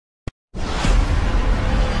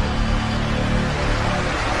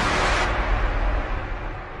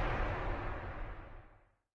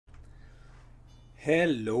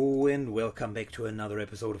Hello and welcome back to another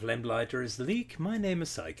episode of Lamplighters League. My name is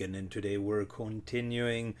Syken and today we're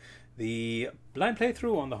continuing the blind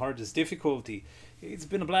playthrough on the hardest difficulty. It's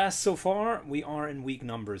been a blast so far. We are in week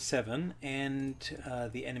number 7 and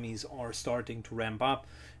the enemies are starting to ramp up.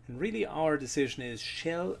 And really our decision is,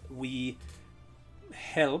 shall we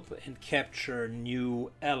help and capture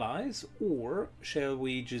new allies, or shall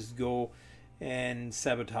we just go and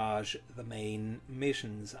sabotage the main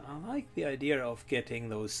missions? I like the idea of getting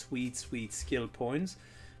those sweet skill points,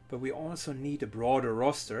 but we also need a broader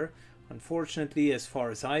roster. Unfortunately, as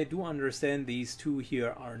far as I do understand, these two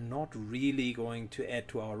here are not really going to add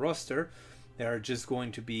to our roster. They are just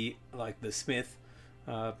going to be like the smith,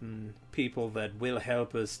 people that will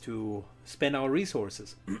help us to spend our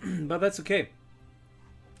resources. But that's okay.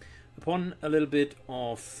 Upon a little bit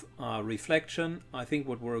of reflection, I think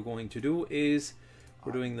what we're going to do is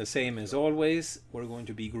we're doing the same as always. We're going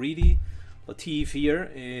to be greedy. Latif here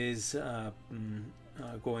is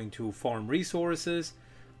going to farm resources,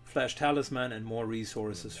 Flash Talisman and more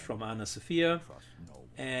resources from Anna Sophia.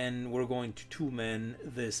 And we're going to two-man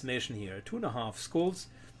this mission here. 2.5 skulls.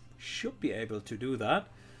 Should be able to do that.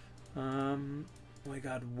 We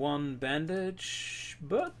got 1 bandage,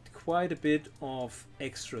 but quite a bit of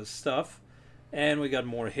extra stuff, and we got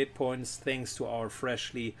more hit points thanks to our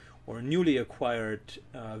freshly or newly acquired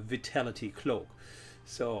vitality cloak.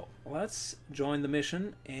 So let's join the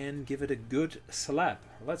mission and give it a good slap.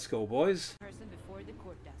 Let's go, boys.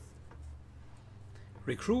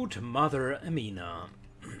 Recruit Mother Amina.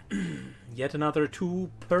 Yet another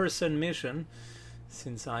 2-person mission,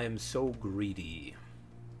 since I am so greedy.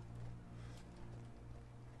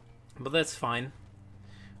 But that's fine.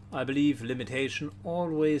 I believe limitation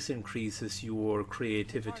always increases your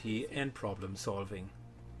creativity and problem solving.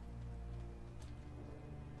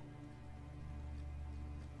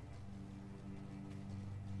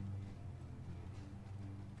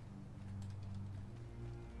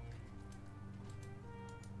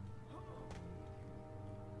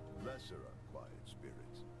 Lesser unquiet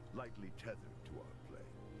spirits, lightly tethered to our play.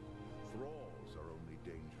 Thralls are only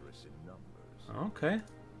dangerous in numbers. Okay.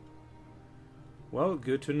 Well,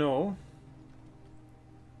 good to know.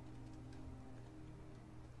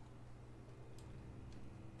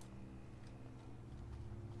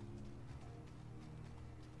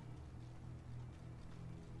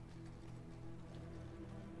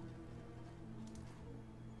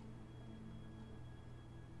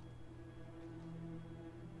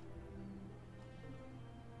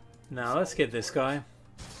 Now let's get this guy.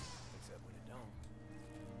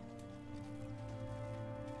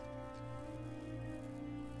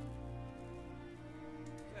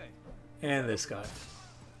 And this guy.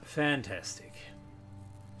 Fantastic.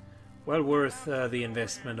 Well worth the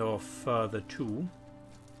investment of the 2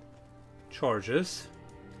 charges.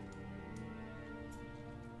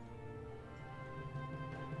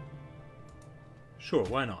 Sure,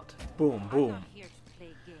 why not? Boom, boom.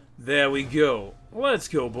 There we go. Let's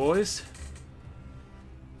go, boys.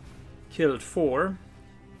 Killed 4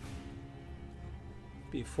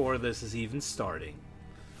 before this is even starting.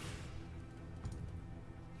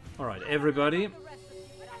 Alright, everybody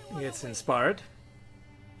gets inspired.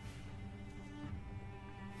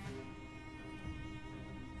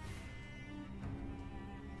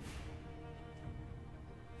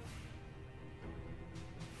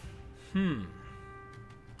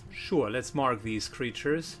 Sure, let's mark these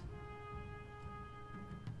creatures.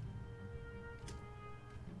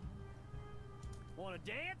 Wanna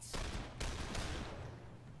dance?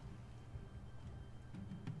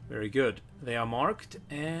 Very good. They are marked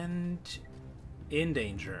and in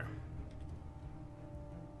danger.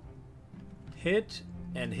 Hit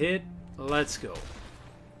and hit. Let's go.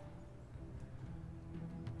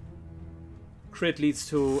 Crit leads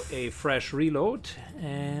to a fresh reload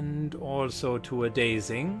and also to a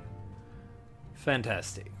dazing.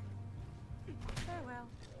 Fantastic. Farewell.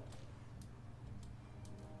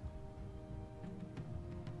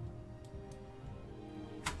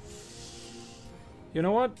 You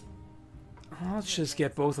know what? Let's just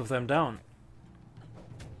get both of them down.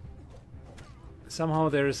 Somehow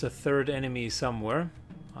there is a third enemy somewhere.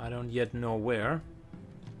 I don't yet know where.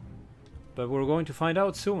 But we're going to find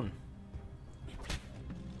out soon.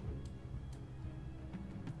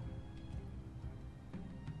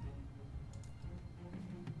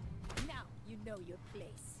 Now you know your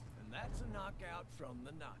place. And that's a knockout from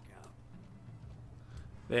the knockout.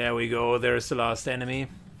 There we go. There's the last enemy.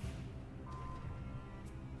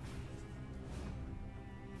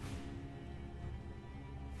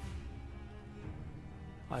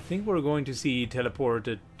 I think we're going to see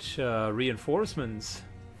teleported reinforcements.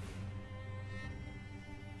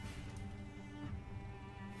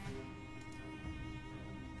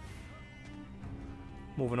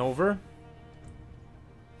 Moving over.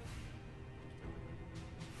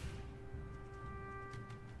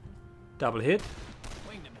 Double hit.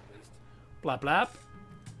 Winged him at least. Blap blap.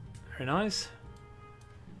 Very nice.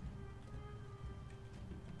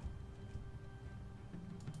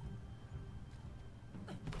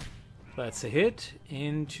 That's a hit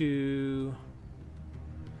into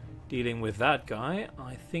dealing with that guy.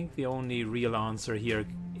 I think the only real answer here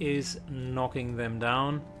is knocking them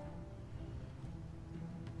down.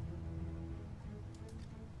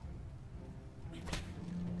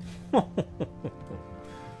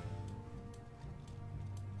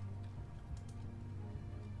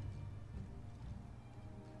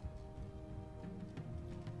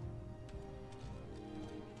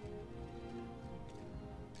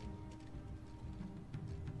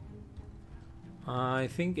 I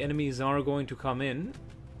think enemies are going to come in.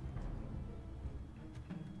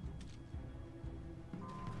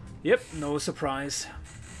 Yep, no surprise.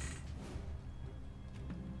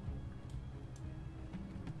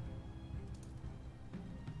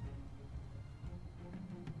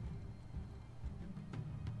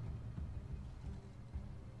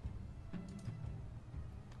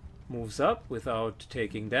 Moves up without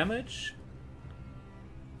taking damage.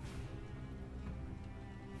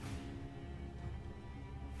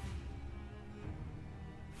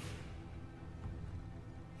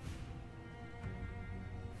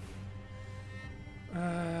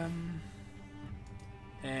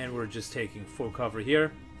 And we're just taking full cover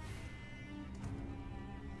here.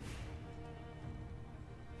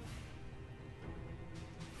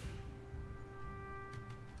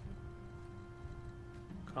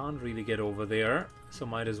 Can't really get over there, so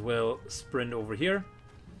might as well sprint over here.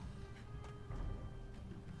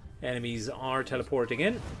 Enemies are teleporting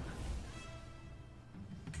in.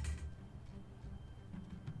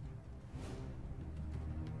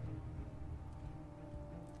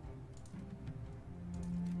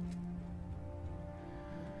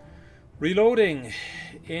 Reloading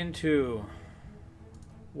into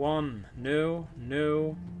 1, no,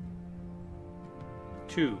 no,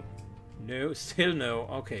 2, no, still no.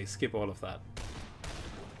 Okay, skip all of that.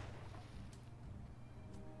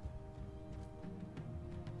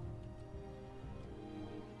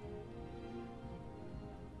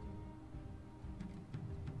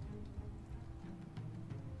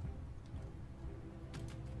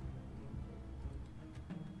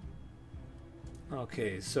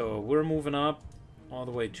 Okay, so we're moving up all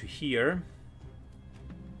the way to here.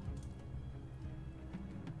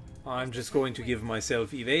 I'm just going to give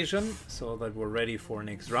myself evasion so that we're ready for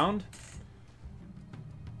next round.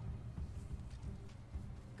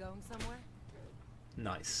 Going somewhere?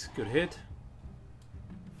 Nice, good hit.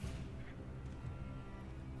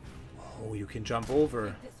 Oh, you can jump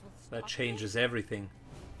over. That changes everything.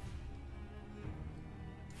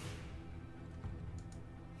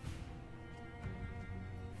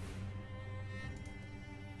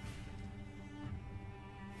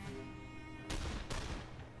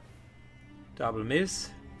 Double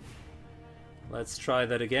miss. Let's try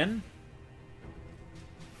that again.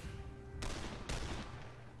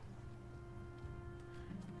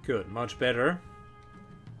 Good, much better.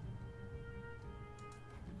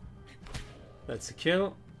 That's a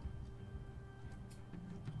kill.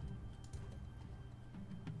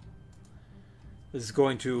 This is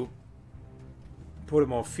going to put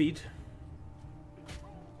him off feet.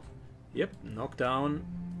 Yep, knock down.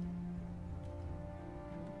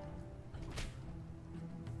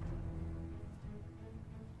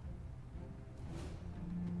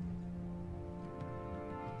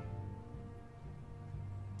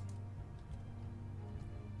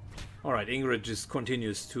 Alright, Ingrid just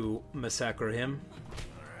continues to massacre him.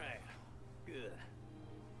 Alright. Good.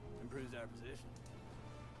 Improves our position.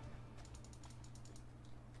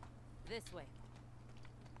 This way.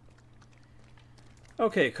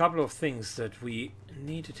 Okay, a couple of things that we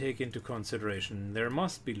need to take into consideration. There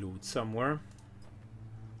must be loot somewhere.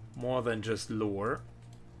 More than just lore.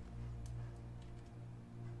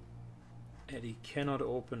 Eddie cannot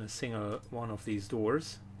open a single one of these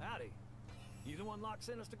doors. Howdy. You the one Locke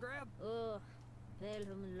sent us to grab? Oh, tell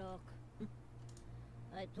him, Locke.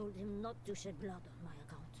 I told him not to shed blood on my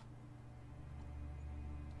account.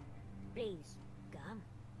 Please, come.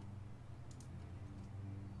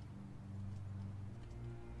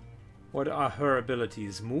 What are her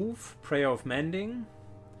abilities? Move, Prayer of Mending,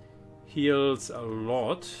 heals a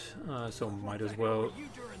lot, so might as well You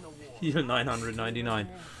during the war. heal 999.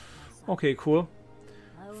 Okay, cool.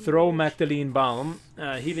 Throw Magdalene Balm.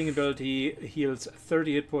 Healing ability heals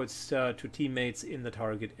 30 hit points to teammates in the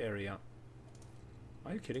target area.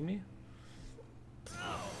 Are you kidding me?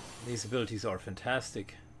 These abilities are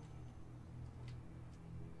fantastic.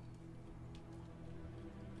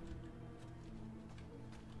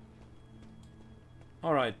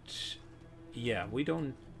 Alright. Yeah, we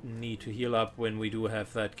don't need to heal up when we do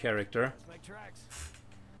have that character. Let's make tracks.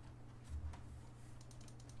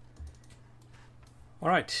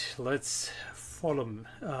 Alright, let's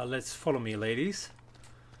follow me, ladies.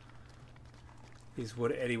 Is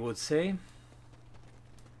what Eddie would say.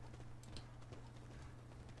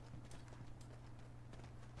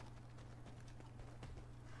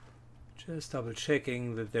 Just double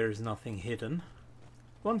checking that there's nothing hidden.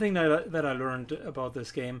 One thing that I learned about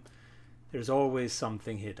this game, there's always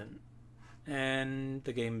something hidden. And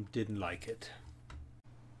the game didn't like it.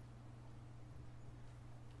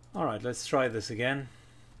 Alright, let's try this again.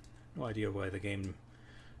 No idea why the game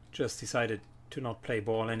just decided to not play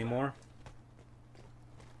ball anymore.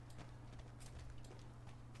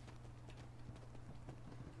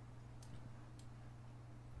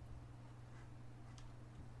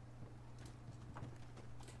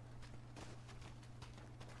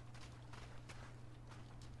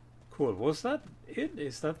 Cool, was that it?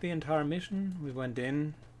 Is that the entire mission? We went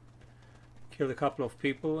in, killed a couple of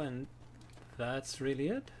people, and that's really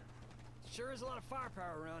it? Sure is a lot of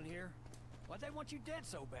firepower around here. Why'd they want you dead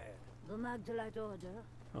so bad? The Magdalite Order.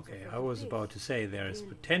 Okay, I was about to say there is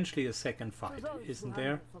potentially a second fight, isn't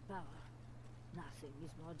there? For power. Nothing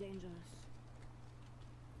is more dangerous.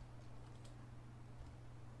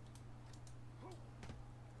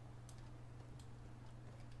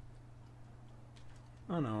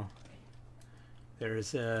 Oh no. There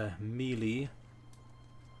is a melee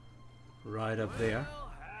right up there.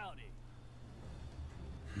 Well, howdy.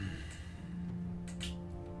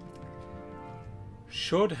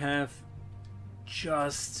 Should have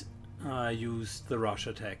just used the rush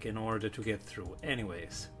attack in order to get through.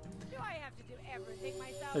 Anyways, Do I have to do everything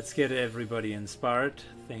myself? let's get everybody inspired.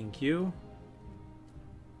 Thank you.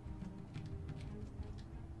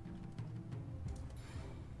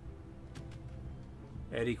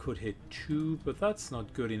 Eddie could hit 2, but that's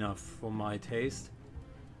not good enough for my taste.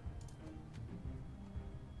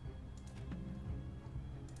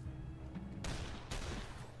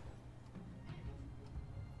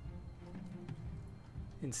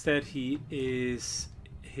 Instead, he is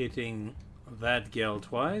hitting that gal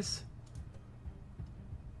twice.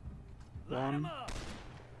 Line 'em One. up.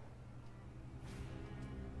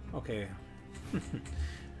 Okay.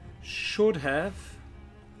 Should have.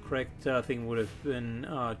 Correct thing would have been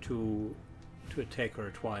to attack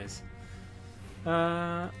her twice.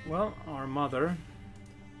 Well, our mother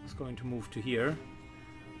is going to move to here.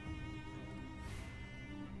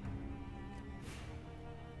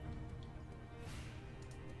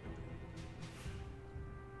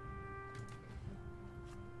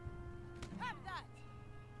 Have that.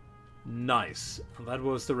 Nice. That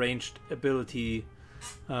was the ranged ability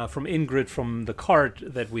from Ingrid from the card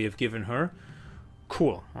that we have given her.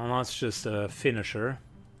 Cool. Well, that's just a finisher.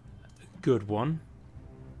 Good one.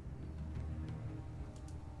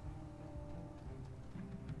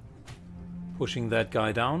 Pushing that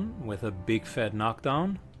guy down with a big fat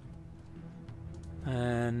knockdown.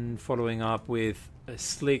 And following up with a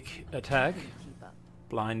slick attack. Keep up.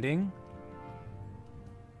 Blinding.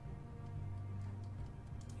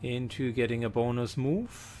 Into getting a bonus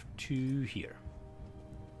move to here.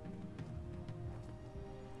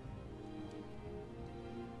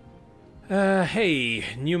 Hey,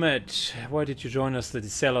 Newmet, why did you join us? Did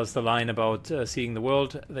sell us the line about seeing the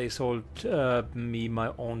world? They sold me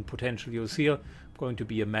my own potential Yosir. I'm going to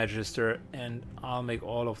be a magister, and I'll make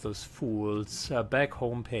all of those fools back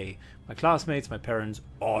home pay. My classmates, my parents,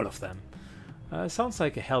 all of them. Sounds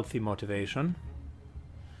like a healthy motivation,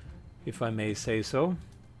 if I may say so.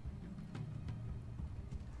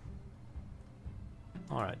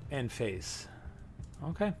 Alright, end phase.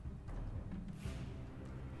 Okay.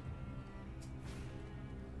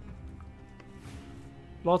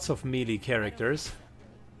 Lots of melee characters.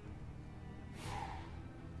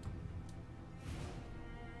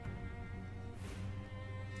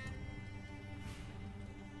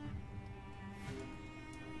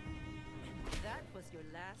 That was your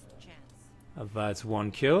last chance. That's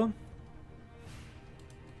one kill.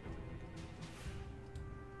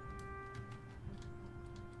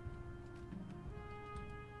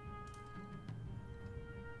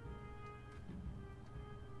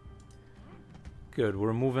 Good,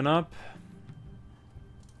 we're moving up.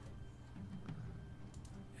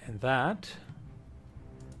 And that.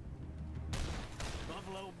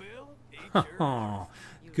 Buffalo Bill, eat your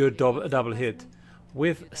Good double hit.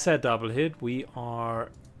 With said double hit, we are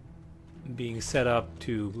being set up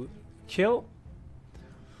to kill.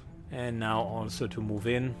 And now also to move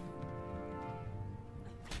in.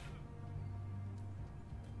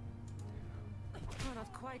 We're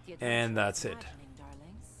not quite yet And that's it. happening,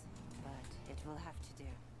 darlings, but it will have to do.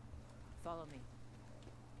 Follow me.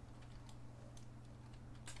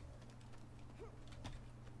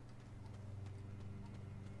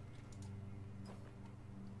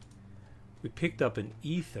 We picked up an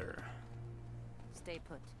ether. Stay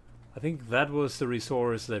put. I think that was the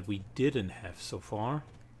resource that we didn't have so far.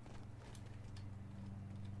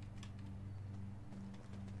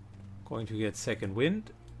 Going to get second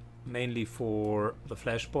wind, mainly for the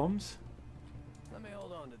flash bombs. Let me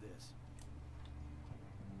hold on to this.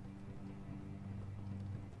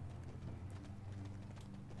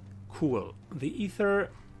 Cool. The ether,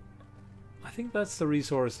 I think that's the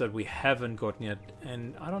resource that we haven't gotten yet,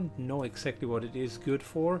 and I don't know exactly what it is good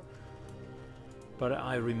for, but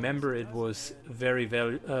I remember it was very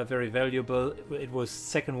valuable. It was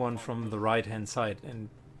second one from the right hand side, and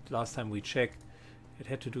last time we checked it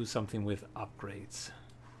had to do something with upgrades.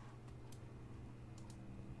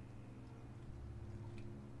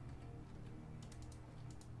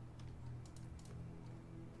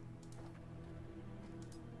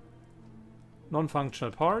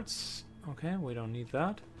 Non-functional parts. Okay, we don't need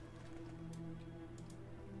that.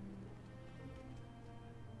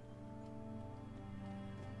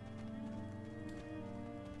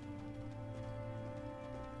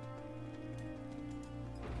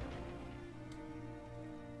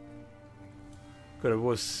 But it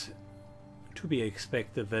was to be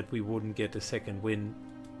expected that we wouldn't get a second win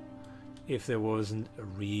if there wasn't a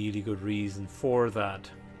really good reason for that.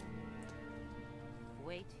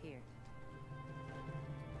 Wait here.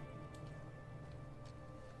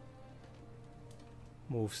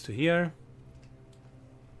 Moves to here.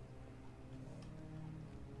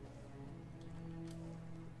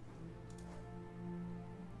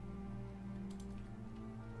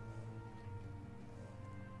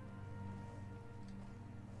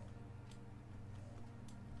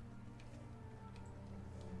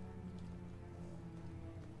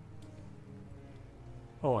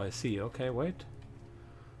 Oh, I see. Okay, wait.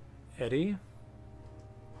 Eddie.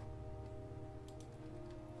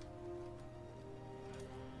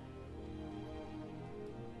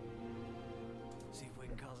 See if we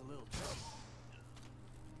can cause a little trouble.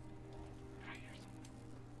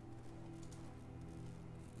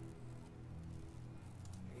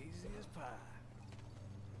 Easy as pie.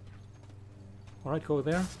 All right, go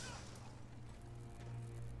there.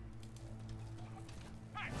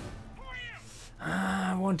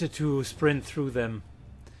 I wanted to sprint through them.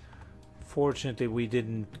 Fortunately, we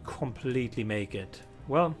didn't completely make it.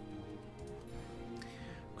 Well,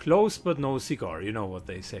 close but no cigar. You know what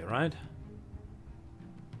they say, right?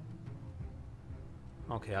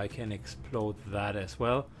 Okay, I can explode that as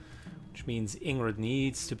well, which means Ingrid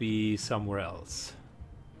needs to be somewhere else.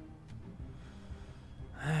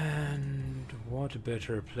 And what a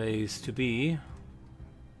better place to be.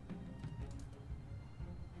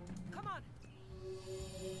 Come on.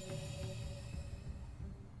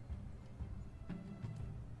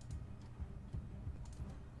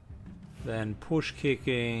 Then push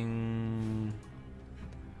kicking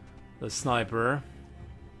the sniper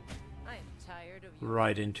I am tired of you.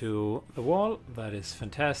 right into the wall. That is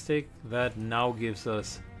fantastic. That now gives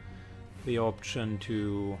us the option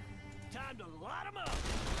to Time to light 'em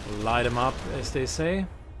up. light them up, as they say.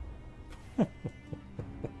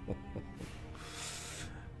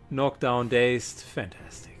 Knockdown dazed.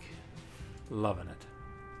 Fantastic. Loving it.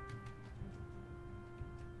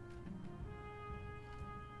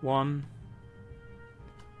 1,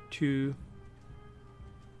 2,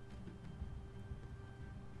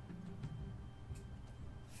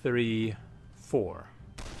 3, 4.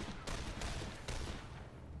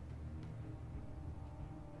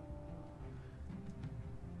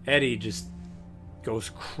 Eddie just goes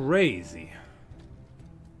crazy.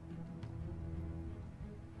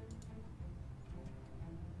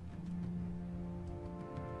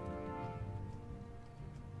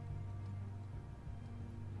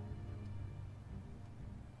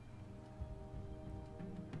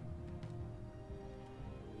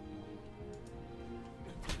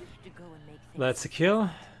 To go and make things. That's a kill.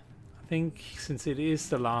 I think since it is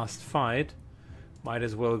the last fight, might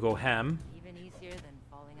as well go ham. Even easier than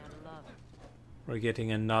falling out of love. We're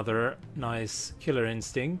getting another nice killer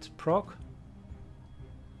instinct proc.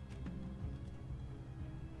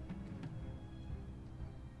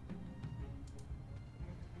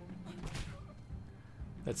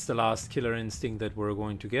 That's the last killer instinct that we're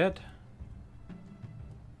going to get.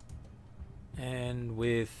 And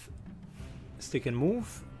with stick and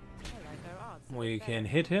move, I like our odds. we can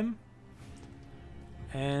hit him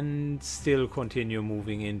and still continue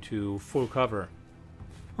moving into full cover.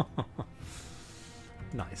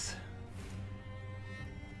 Nice.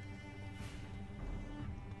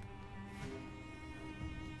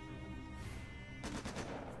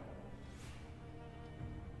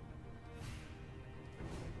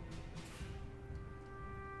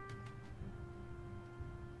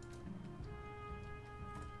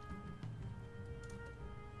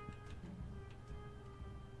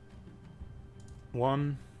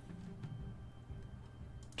 One,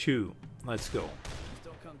 two, let's go.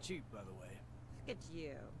 Don't come cheap, by the way. Look at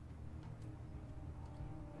you.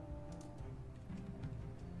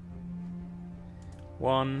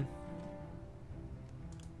 One,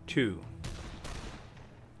 two.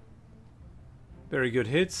 Very good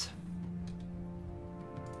hits.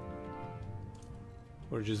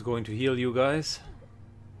 We're just going to heal you guys.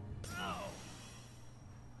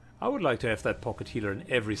 I would like to have that pocket healer in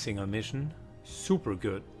every single mission. Super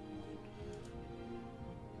good.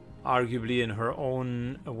 Arguably in her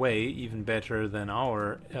own way even better than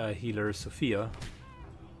our healer Sophia.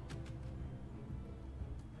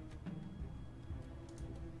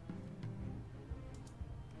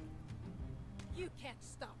 You can't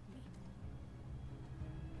stop me.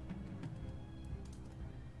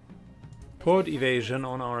 Put evasion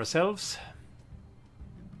on ourselves.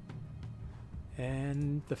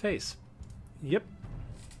 And the face. Yep.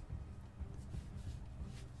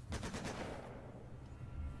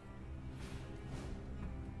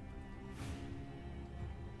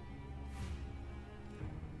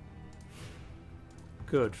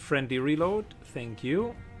 Good. Friendly reload. Thank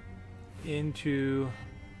you. Into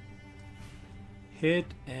hit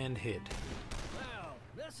and hit. Well,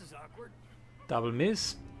 this is awkward. Double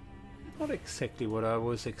miss. Not exactly what I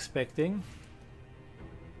was expecting.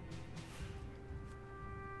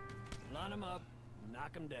 Line them up,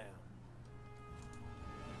 knock them down.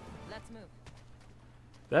 Let's move.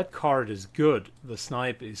 That card is good. The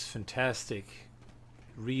snipe is fantastic.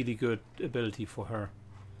 Really good ability for her.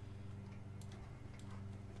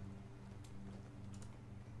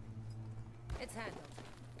 It's handled.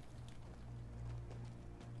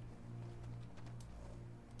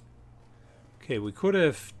 Okay, we could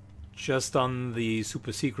have just done the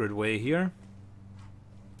super secret way here.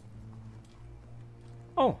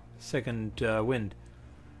 Oh, second wind.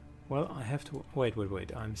 Well, I have to... Wait.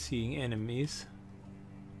 I'm seeing enemies.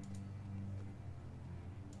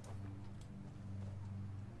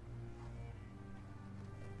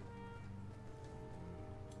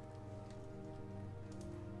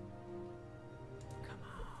 Come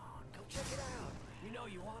on, go check it out. You know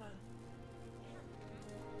you wanna.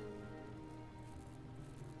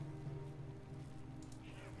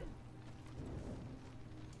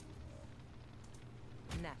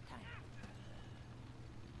 Nap time.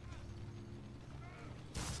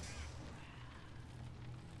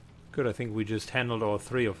 Good, I think we just handled all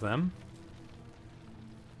three of them.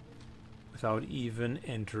 Without even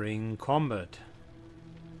entering combat.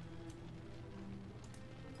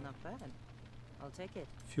 Not bad. I'll take it.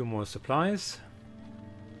 Few more supplies.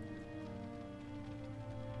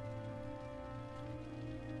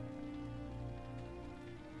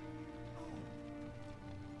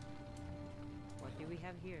 What do we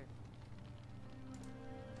have here?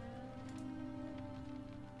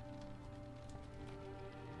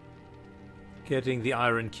 Getting the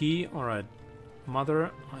iron key. Alright. Mother,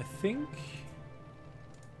 I think.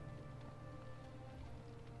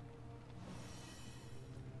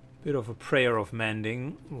 Bit of a prayer of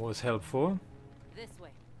mending was helpful. This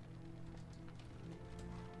way.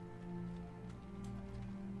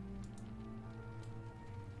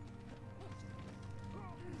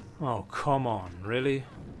 Oh, come on, really?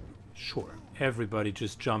 Sure, everybody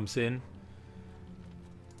just jumps in.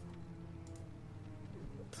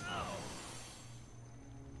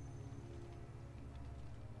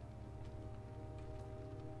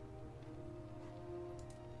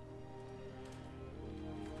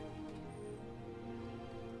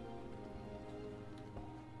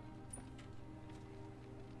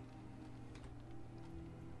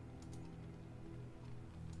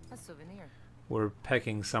 A souvenir. We're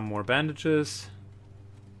packing some more bandages.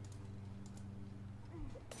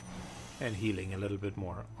 And healing a little bit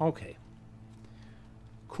more. Okay.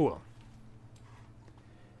 Cool.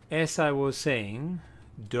 As I was saying,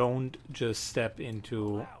 don't just step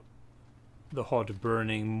into the hot,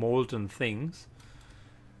 burning, molten things.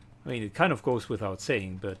 I mean, it kind of goes without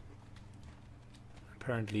saying, but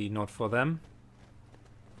apparently not for them.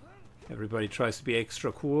 Everybody tries to be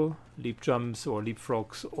extra cool. Leap jumps or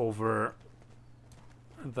leapfrogs over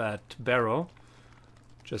that barrel.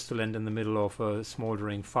 just to land in the middle of a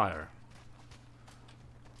smoldering fire.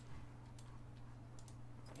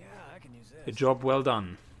 Yeah, I can use A this. job well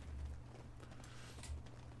done.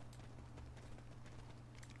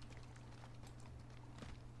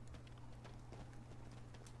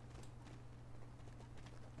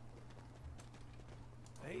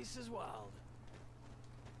 Ace is wild.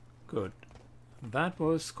 Good. That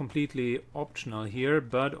was completely optional here,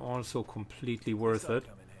 but also completely worth This'll it.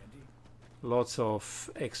 come in handy. Lots of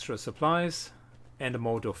extra supplies and a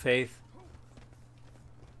mode of faith.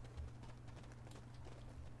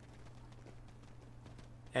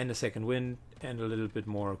 And a second wind and a little bit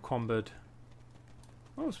more combat.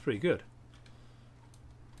 That was pretty good.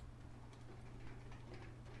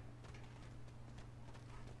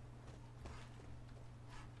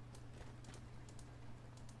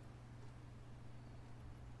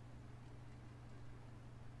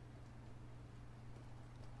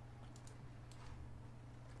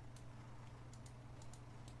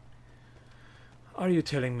 Are you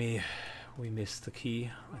telling me we missed the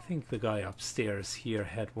key? I think the guy upstairs here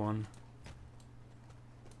had one.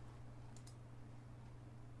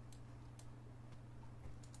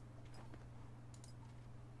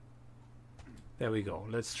 There we go.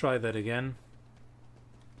 Let's try that again.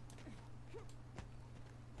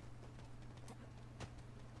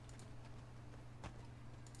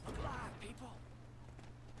 Alive, people.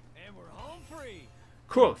 And we're home free.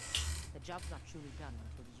 Cool. The job's not truly done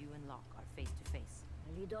until you and Locke are face to face.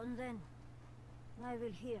 Are you done then? I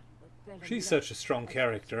will hear what Bella She's will such a strong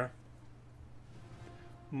character.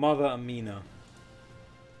 Mother Amina.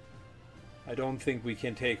 I don't think we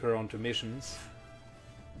can take her onto missions.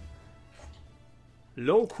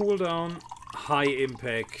 Low cooldown, high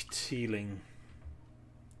impact healing.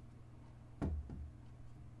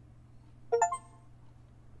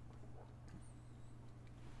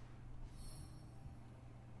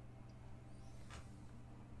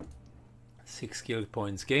 Six skill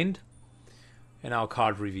points gained. And our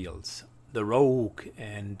card reveals the Rogue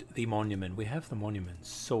and the Monument. We have the Monument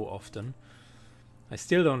so often. I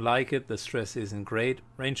still don't like it. The stress isn't great.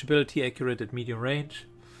 Range ability accurate at medium range.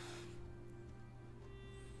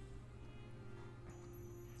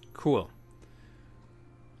 Cool.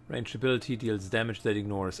 Range ability deals damage that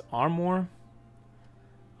ignores armor.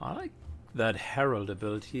 I like that Herald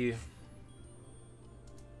ability.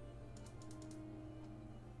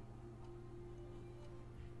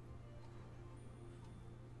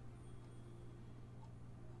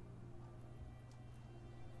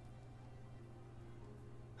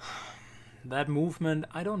 That movement,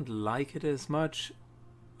 I don't like it as much.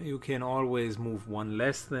 You can always move one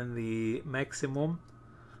less than the maximum.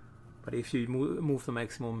 But if you move the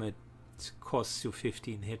maximum, it costs you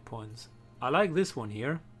 15 hit points. I like this one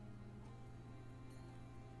here.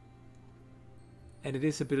 And it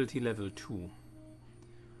is ability level 2.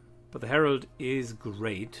 But the Herald is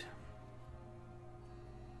great.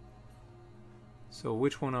 So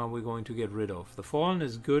which one are we going to get rid of? The Fallen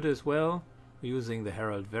is good as well. We're using the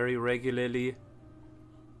Herald very regularly.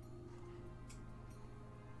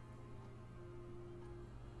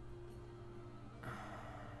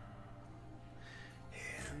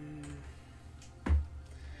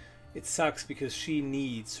 It sucks because she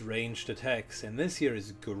needs ranged attacks, and this here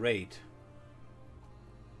is great.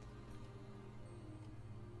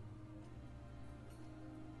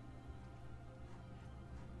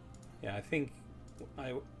 Yeah, I think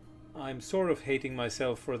I'm sort of hating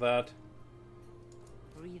myself for that.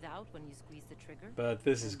 Breathe out when you squeeze the trigger. But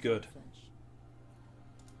this is and good. don't flinch.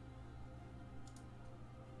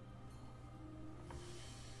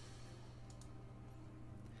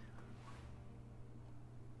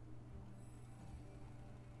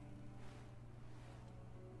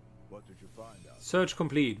 What did you find out? Search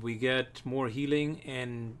complete. We get more healing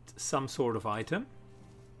and some sort of item.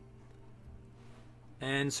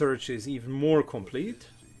 And search is even more complete.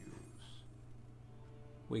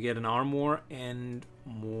 We get an armor and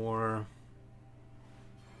more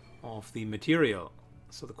of the material.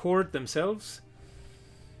 So the Court themselves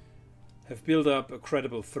have built up a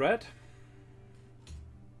credible threat.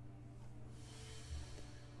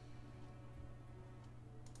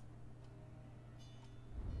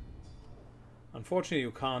 Unfortunately,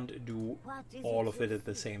 you can't do What is all it of it you at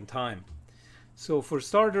the seek? same time. So for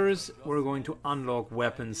starters, we're going to unlock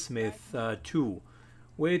Weaponsmith 2,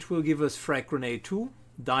 which will give us Frag Grenade 2,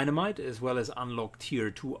 Dynamite, as well as unlock Tier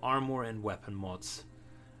 2 armor and weapon mods.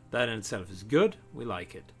 That in itself is good, we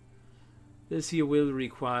like it. This here will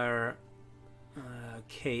require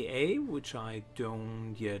KA, which I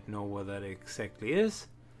don't yet know what that exactly is.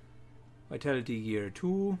 Vitality Gear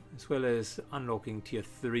 2, as well as unlocking Tier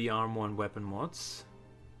 3 armor and weapon mods.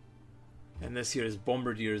 And this here is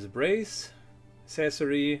Bombardier's Brace,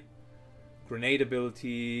 accessory, grenade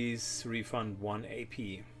abilities, refund 1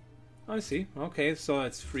 AP. I see. Okay, so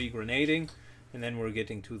it's free grenading, and then we're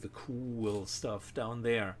getting to the cool stuff down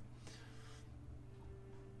there.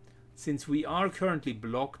 Since we are currently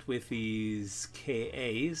blocked with these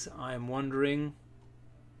KAs, I'm wondering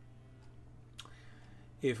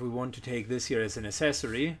if we want to take this here as an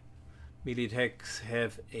accessory. Melee attacks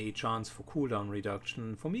have a chance for cooldown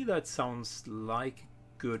reduction. For me, that sounds like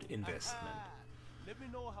good investment. Let me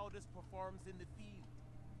know how this performs in the field.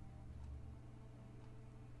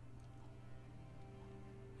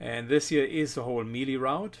 And this here is the whole melee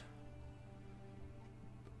route.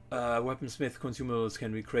 Weaponsmith consumables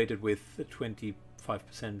can be created with 25%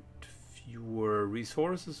 fewer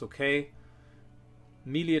resources. Okay.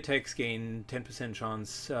 Melee attacks gain 10%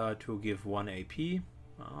 chance to give 1 AP.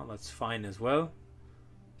 That's fine as well.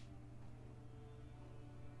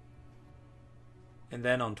 And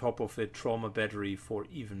then on top of it, trauma battery for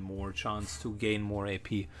even more chance to gain more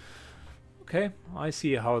AP. Okay, I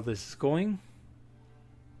see how this is going.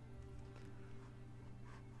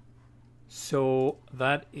 So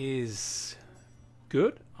that is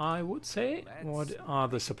good, I would say. What are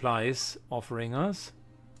the supplies offering us?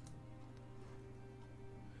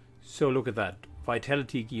 So look at that.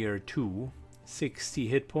 Vitality gear 2, 60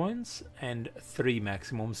 hit points and 3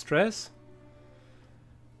 maximum stress.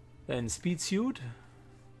 Then speed suit,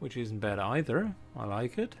 which isn't bad either. I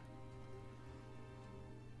like it.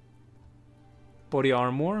 Body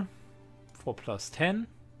armor for plus 10.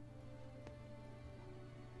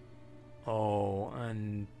 Oh,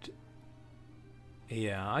 and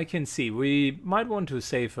yeah, I can see we might want to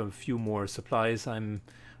save a few more supplies. I'm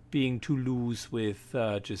being too loose with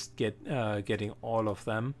just getting all of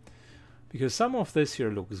them, because some of this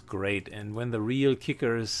here looks great, and when the real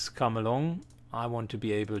kickers come along, I want to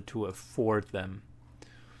be able to afford them.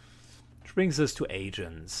 Which brings us to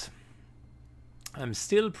agents. I'm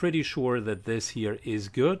still pretty sure that this here is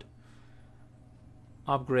good.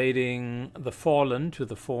 Upgrading the Fallen to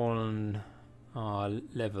the Fallen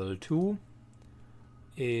level 2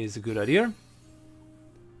 is a good idea.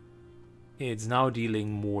 It's now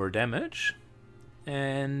dealing more damage,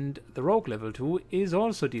 and the Rogue level 2 is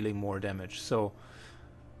also dealing more damage. So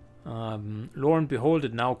lo and behold,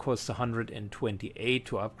 it now costs 128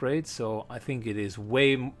 to upgrade, so I think it is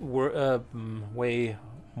way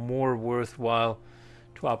more worthwhile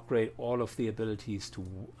to upgrade all of the abilities to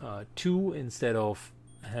 2 instead of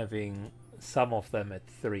having some of them at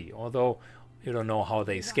 3. Although you don't know how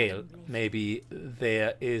they scale. Maybe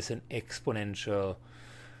there is an exponential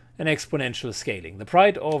scaling. The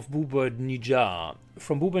Pride of Buba Nijar.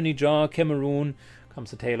 From Buba Nijar, Cameroon,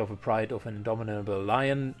 comes the tale of a pride of an indomitable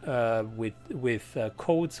lion with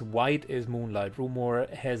coats white as moonlight. Rumor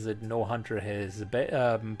has it no hunter has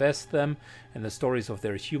best them, and the stories of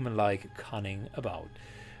their human-like cunning about.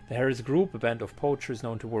 The Harris group, a band of poachers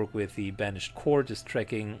known to work with the banished court, is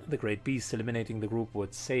tracking the great beast. Eliminating the group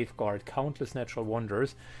would safeguard countless natural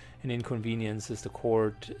wonders and inconveniences the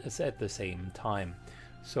court is at the same time.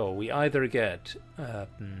 So we either get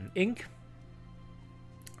ink,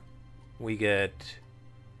 we get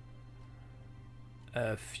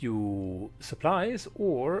a few supplies,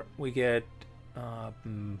 or we get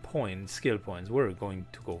points, skill points. We're going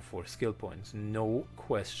to go for skill points, no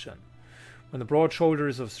question. When the broad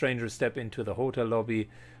shoulders of strangers step into the hotel lobby,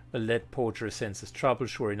 the lead poacher senses trouble.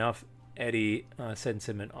 Sure enough, Eddie sends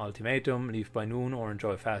him an ultimatum: leave by noon or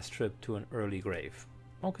enjoy a fast trip to an early grave.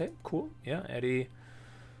 Okay, cool. Yeah, Eddie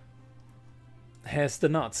has the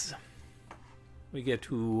nuts. We get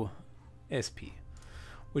to SP,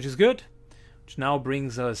 which is good. Which now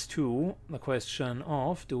brings us to the question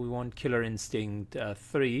of, do we want Killer Instinct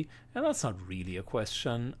 3? And that's not really a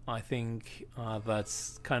question. I think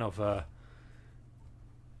that's kind of a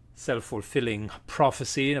self-fulfilling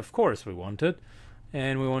prophecy. Of course we want it.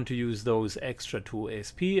 And we want to use those extra 2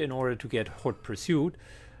 SP in order to get Hot Pursuit.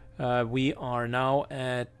 We are now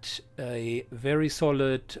at a very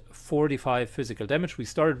solid 45 physical damage. We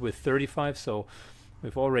started with 35, so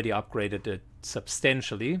we've already upgraded it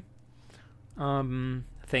substantially.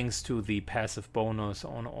 Thanks to the passive bonus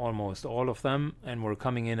on almost all of them. And we're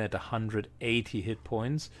coming in at 180 hit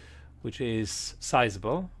points, which is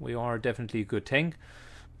sizable. We are definitely a good tank.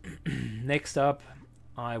 Next up,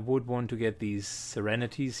 I would want to get these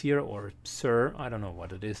Serenities here, or Sir, I don't know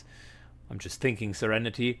what it is. I'm just thinking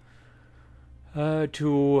Serenity,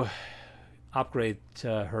 to upgrade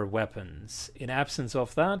her weapons. In absence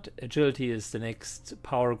of that, Agility is the next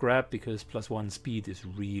power grab, because +1 speed is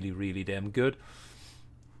really damn good.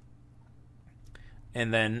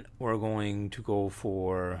 And then we're going to go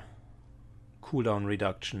for cooldown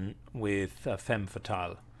reduction with Femme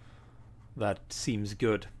Fatale. That seems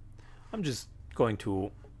good. I'm just going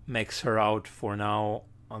to max her out for now.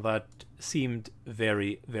 That seemed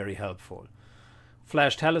very, very helpful.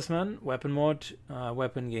 Flash Talisman, weapon mod.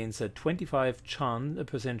 Weapon gains a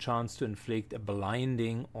 25% chance to inflict a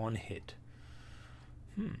blinding on hit.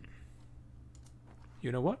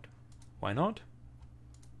 You know what? Why not?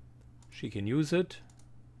 She can use it.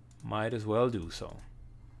 Might as well do so.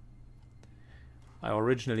 I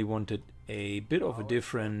originally wanted a bit of a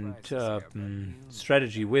different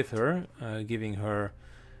strategy with her, giving her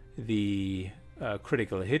the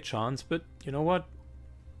critical hit chance, but you know what?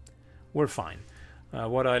 We're fine.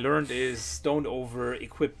 What I learned is don't over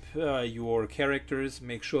equip your characters.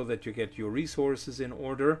 Make sure that you get your resources in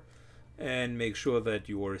order and make sure that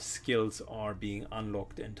your skills are being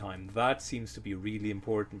unlocked in time. That seems to be really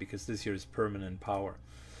important because this here is permanent power.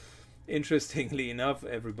 Interestingly enough,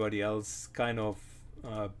 everybody else kind of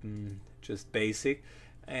just basic,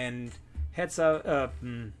 and heads down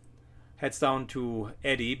to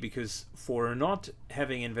Eddie, because for not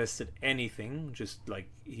having invested anything, just like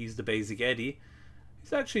he's the basic Eddie,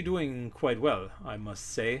 he's actually doing quite well, I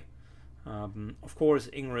must say. Of course,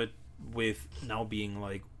 Ingrid, with now being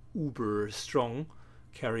like uber strong,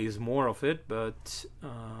 carries more of it, but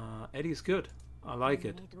Eddie's good. I like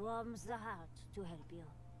it. It warms the heart to help you.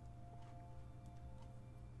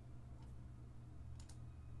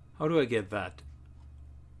 How do I get that?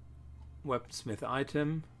 Weaponsmith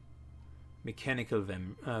item, mechanical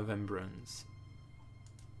remembrance.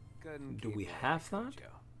 Do we have that?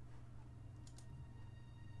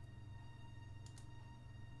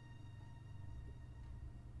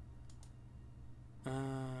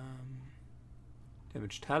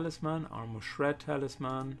 Damage talisman, armor shred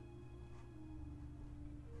talisman,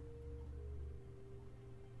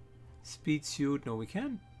 speed suit. No, we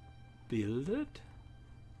can't build it.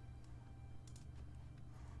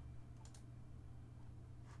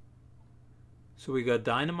 So we got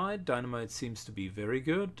dynamite. Dynamite seems to be very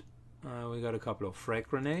good. We got a couple of frag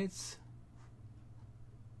grenades.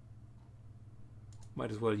 Might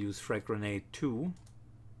as well use frag grenade 2.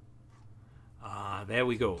 There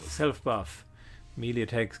we go. Self buff. Melee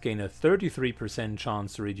attacks gain a 33%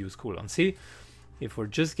 chance to reduce cooldown. See, if we're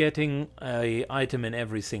just getting an item in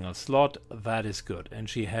every single slot, that is good. And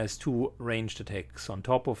she has 2 ranged attacks on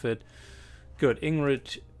top of it. Good.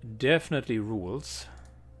 Ingrid definitely rules.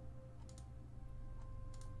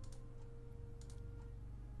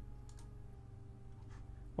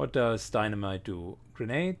 What does dynamite do?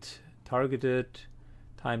 Grenade, targeted,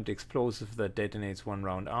 timed explosive that detonates 1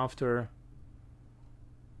 round after.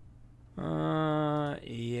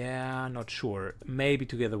 Yeah, not sure. Maybe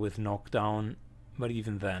together with knockdown, but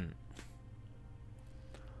even then,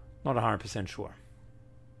 not 100% sure.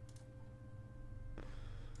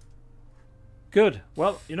 Good.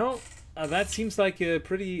 Well, you know, that seems like a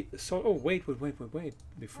pretty... Oh, wait.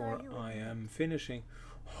 Before I am finishing.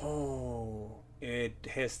 Oh... It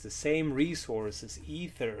has the same resources.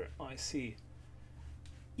 Ether. I see.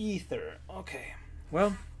 Ether. Okay.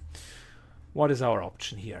 Well, what is our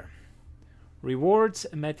option here? Rewards,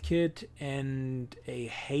 a medkit, and a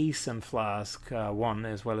hasten flask 1,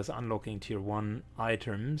 as well as unlocking tier 1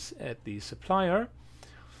 items at the supplier.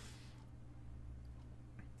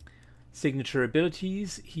 Signature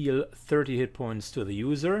abilities, heal 30 hit points to the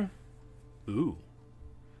user. Ooh.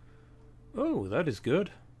 Oh, that is good.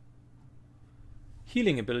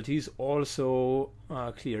 Healing abilities also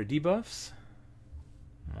clear debuffs.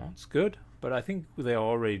 That's good, but I think they are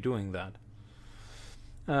already doing that.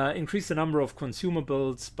 Increase the number of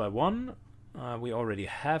consumables by 1. We already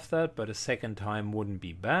have that, but a second time wouldn't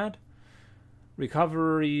be bad.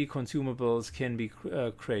 Recovery consumables can be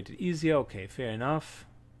created easier. Okay, fair enough.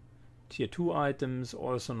 Tier 2 items,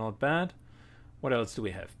 also not bad. What else do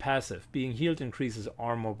we have? Passive. Being healed increases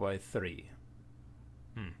armor by 3.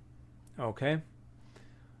 Okay.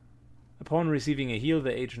 Upon receiving a heal,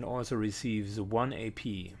 the agent also receives 1 AP.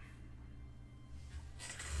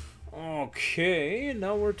 Okay,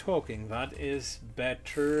 now we're talking. That is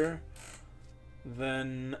better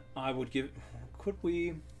than I would give. Could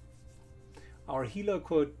we... Our healer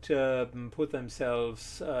could put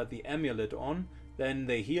themselves the amulet on. Then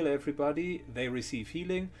they heal everybody. They receive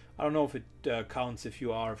healing. I don't know if it counts if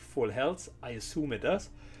you are full health. I assume it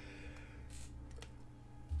does.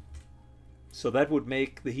 So that would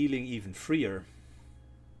make the healing even freer.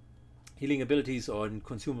 Healing abilities on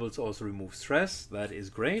consumables also remove stress. That is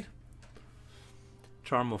great.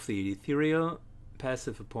 Charm of the Ethereal.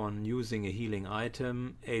 Passive upon using a healing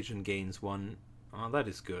item. Agent gains 1. That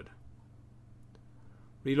is good.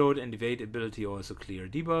 Reload and evade ability also clear.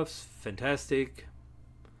 Debuffs, fantastic.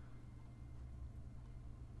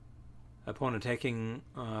 Upon attacking,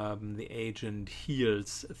 the agent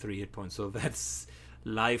heals 3 hit points. So that's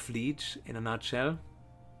Life Leech in a nutshell.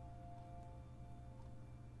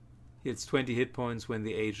 Heals 20 hit points when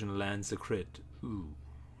the agent lands a crit. Ooh,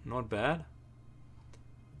 not bad.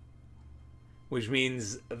 Which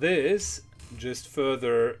means this just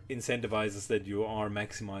further incentivizes that you are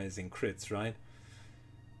maximizing crits, right?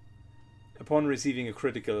 Upon receiving a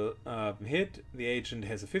critical hit, the agent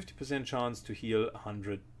has a 50% chance to heal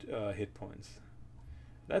 100 hit points.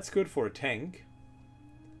 That's good for a tank.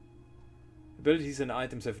 Abilities and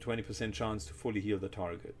items have a 20% chance to fully heal the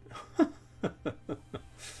target.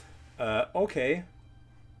 Okay.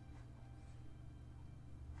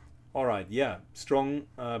 Alright, yeah. Strong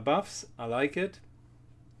buffs. I like it.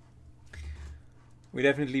 We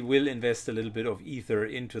definitely will invest a little bit of ether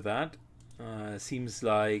into that. Seems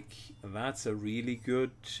like that's a really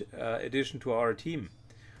good addition to our team.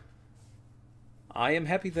 I am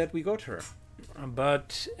happy that we got her.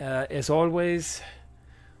 But as always,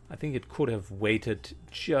 I think it could have waited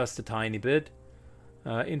just a tiny bit.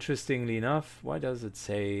 Interestingly enough, why does it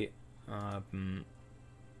say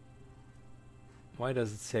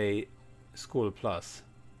School Plus?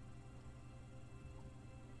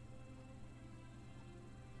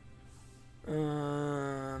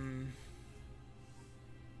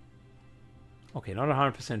 Okay, not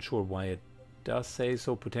 100% sure why it does say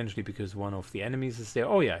so. Potentially because one of the enemies is there.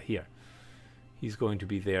 Oh yeah, here. He's going to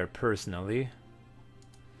be there personally.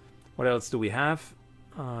 What else do we have?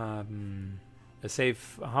 A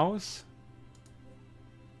safe house.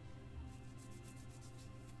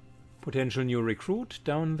 Potential new recruit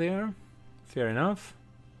down there. Fair enough.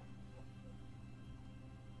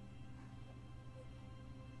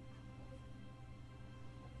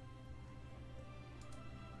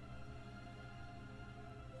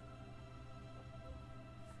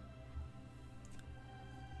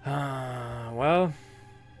 Well,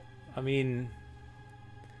 I mean,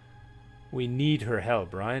 we need her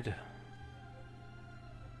help, right?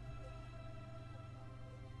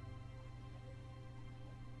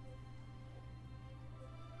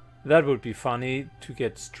 That would be funny to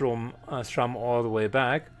get Strum all the way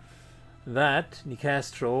back. That,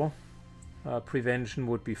 Nicastro, prevention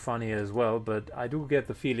would be funny as well, but I do get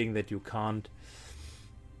the feeling that you can't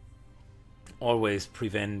always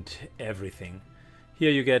prevent everything. Here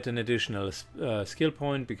you get an additional skill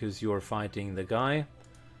point because you're fighting the guy.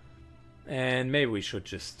 And maybe we should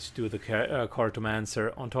just do the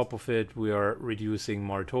Cartomancer. On top of it, we are reducing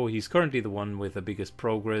Marteau. He's currently the one with the biggest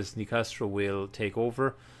progress. Nicastro will take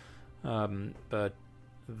over. But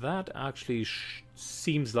that actually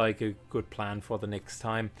seems like a good plan for the next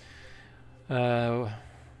time. Not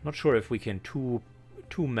sure if we can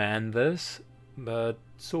two-man this, but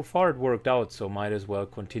so far it worked out, so might as well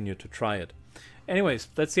continue to try it. Anyways,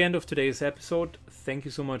 that's the end of today's episode. Thank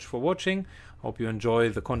you so much for watching. Hope you enjoy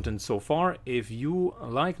the content so far. If you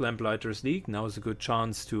like Lamplighters League, now is a good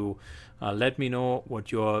chance to let me know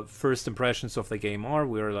what your first impressions of the game are.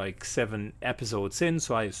 We're like 7 episodes in,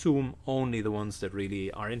 so I assume only the ones that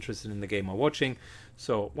really are interested in the game are watching.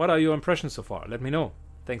 So what are your impressions so far? Let me know.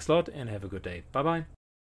 Thanks a lot and have a good day. Bye bye.